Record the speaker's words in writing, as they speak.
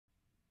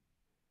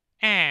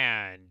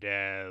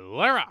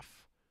They're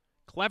off.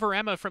 Clever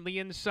Emma from the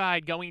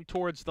inside going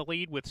towards the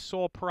lead with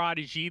Soul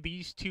Prodigy.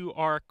 These two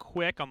are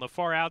quick. On the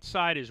far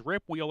outside is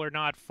Rip Wheeler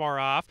not far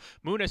off.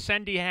 Moon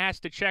Ascendi has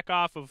to check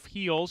off of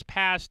heels,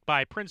 passed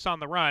by Prince on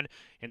the Run.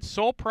 And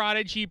Soul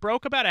Prodigy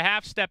broke about a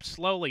half step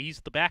slowly. He's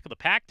at the back of the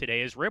pack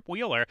today as Rip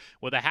Wheeler,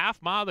 with a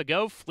half mile to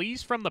go,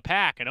 flees from the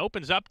pack and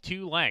opens up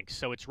 2 lengths.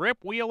 So it's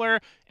Rip Wheeler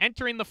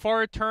entering the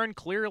far turn,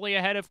 clearly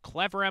ahead of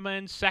Clever Emma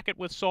in second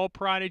with Soul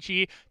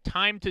Prodigy.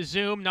 Time to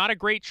Zoom. Not a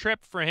great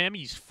trip for him.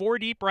 He's 4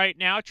 deep right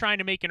now, trying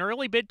to make an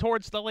early bid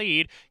towards the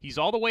lead. He's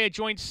all the way a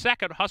joint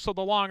second, hustled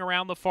along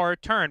around the far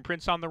turn.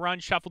 Prince on the Run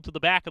shuffled to the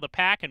back of the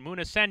pack, and Moon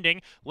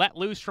Ascending let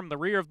loose from the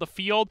rear of the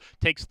field.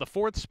 Takes the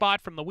 4th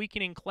spot from the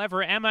weakening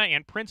Clever Emma,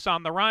 and Prince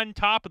on the Run,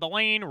 top of the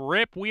lane.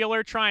 Rip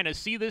Wheeler trying to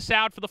see this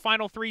out for the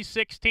final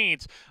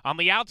 3/16. On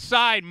the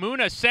outside, Moon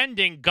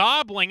Ascending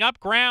gobbling up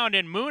ground,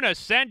 and Moon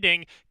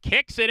Ascending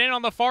kicks it in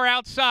on the far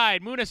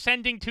outside. Moon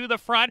Ascending to the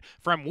front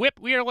from Rip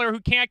Wheeler,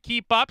 who can't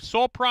keep up.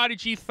 Soul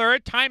Prodigy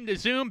third. Time to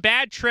Zoom.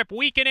 Bad Trip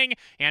weakening,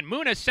 and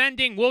Moon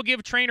Ascending will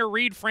give trainer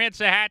Reed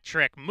France a hat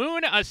trick.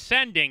 Moon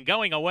Ascending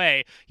going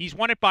away. He's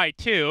won it by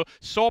 2.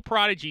 Soul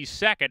Prodigy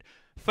second.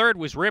 Third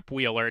was Rip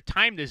Wheeler.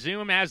 Time to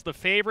Zoom as the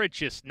favorite.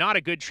 Just not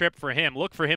a good trip for him. Look for him